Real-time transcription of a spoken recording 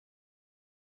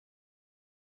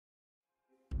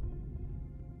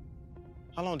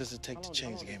How long does it take to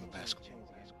change the game of basketball?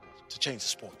 To change the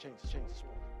sport?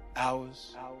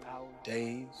 Hours,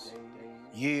 days,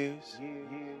 years,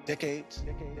 decades?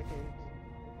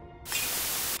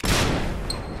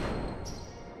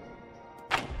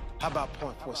 How about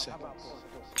 0.4 seconds?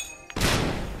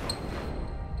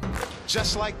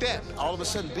 Just like that, all of a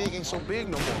sudden, big ain't so big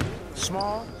no more.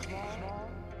 Small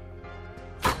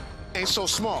ain't so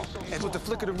small. And with the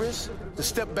flick of the wrist, the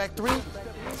step back three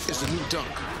is the new dunk.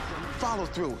 Follow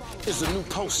through is the new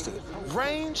poster.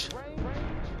 Range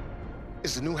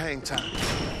is the new hang time.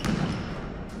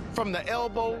 From the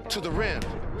elbow to the rim,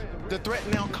 the threat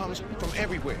now comes from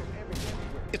everywhere.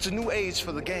 It's a new age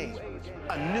for the game,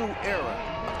 a new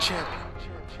era of champions.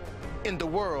 In the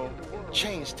world,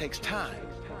 change takes time.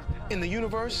 In the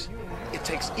universe, it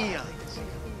takes eons.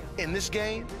 In this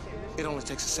game, it only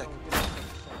takes a second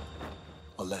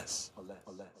or less.